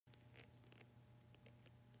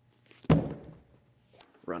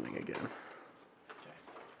running again. Okay.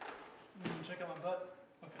 You can check out my butt.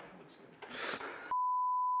 Okay, looks good.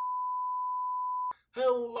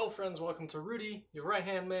 Hello friends, welcome to Rudy, your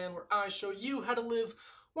right-hand man, where I show you how to live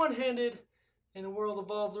one-handed in a world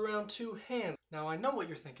evolved around two hands. Now I know what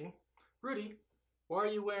you're thinking. Rudy, why are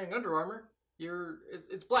you wearing Under Armour?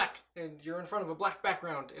 It's black, and you're in front of a black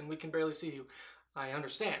background, and we can barely see you. I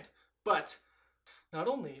understand, but not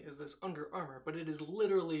only is this Under Armour, but it is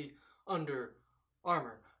literally Under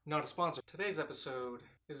Armour, not a sponsor. Today's episode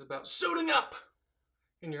is about suiting up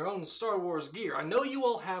in your own Star Wars gear. I know you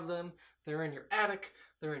all have them. They're in your attic,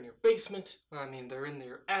 they're in your basement. They're in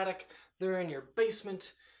your attic, they're in your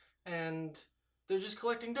basement, and they're just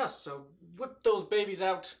collecting dust. So whip those babies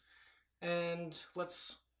out, and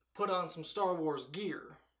let's put on some Star Wars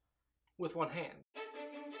gear with one hand.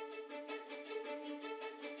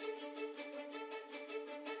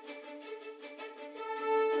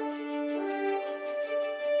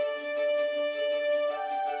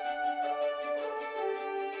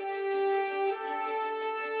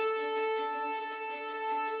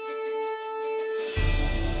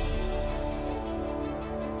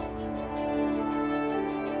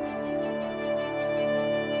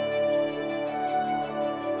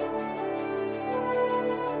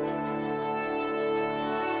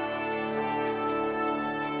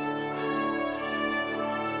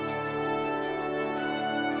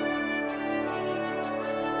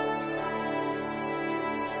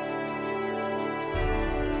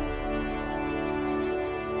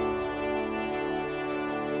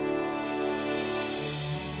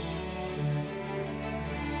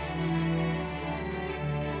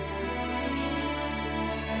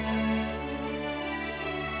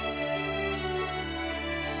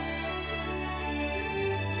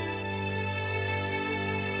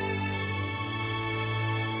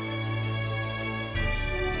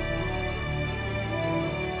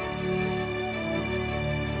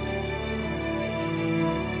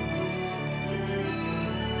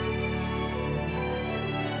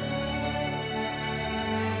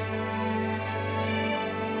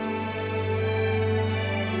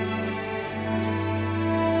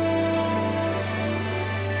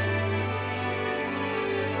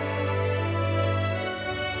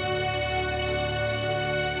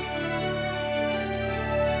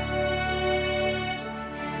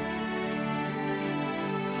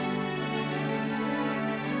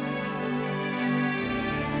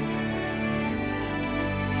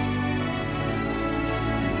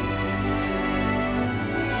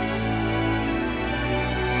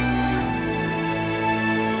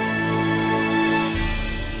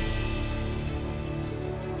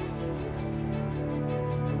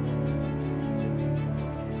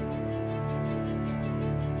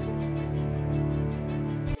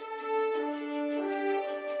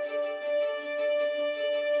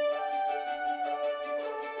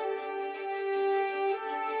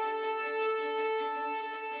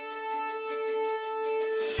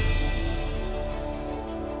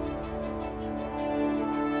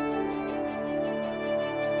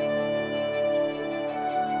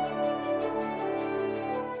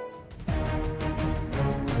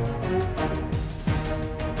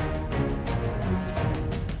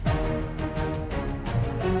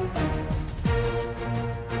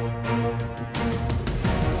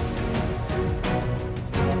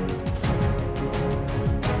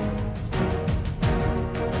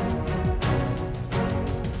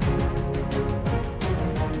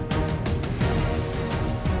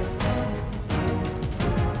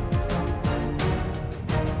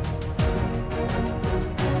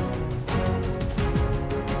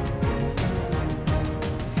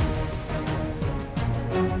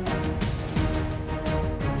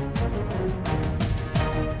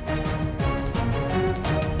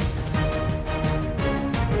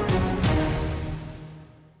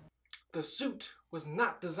 The suit was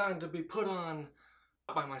not designed to be put on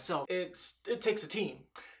by myself. It takes a team.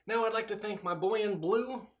 Now I'd like to thank my boy in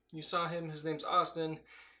blue. You saw him, his name's Austin.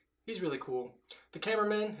 He's really cool. The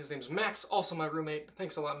cameraman, his name's Max, also my roommate.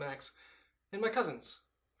 Thanks a lot, Max. And my cousins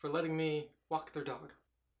for letting me walk their dog.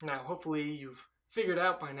 Now, hopefully you've figured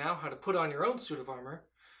out by now how to put on your own suit of armor.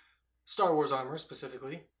 Star Wars armor,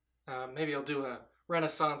 specifically. Maybe I'll do a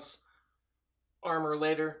Renaissance armor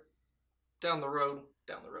later. Down the road.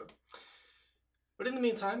 But in the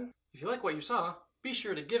meantime, if you like what you saw, be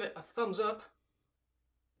sure to give it a thumbs up.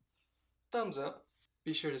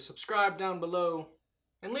 Be sure to subscribe down below,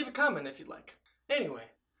 and leave a comment if you'd like. Anyway,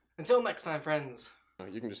 until next time, friends.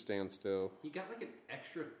 You can just stand still. He got like an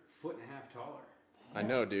extra 1.5 feet taller. I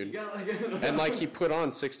know, dude. He got like And like he put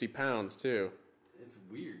on 60 pounds too. It's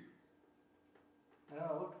weird. I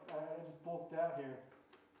know, look, I just bulked out here.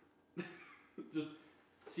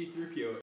 C-3PO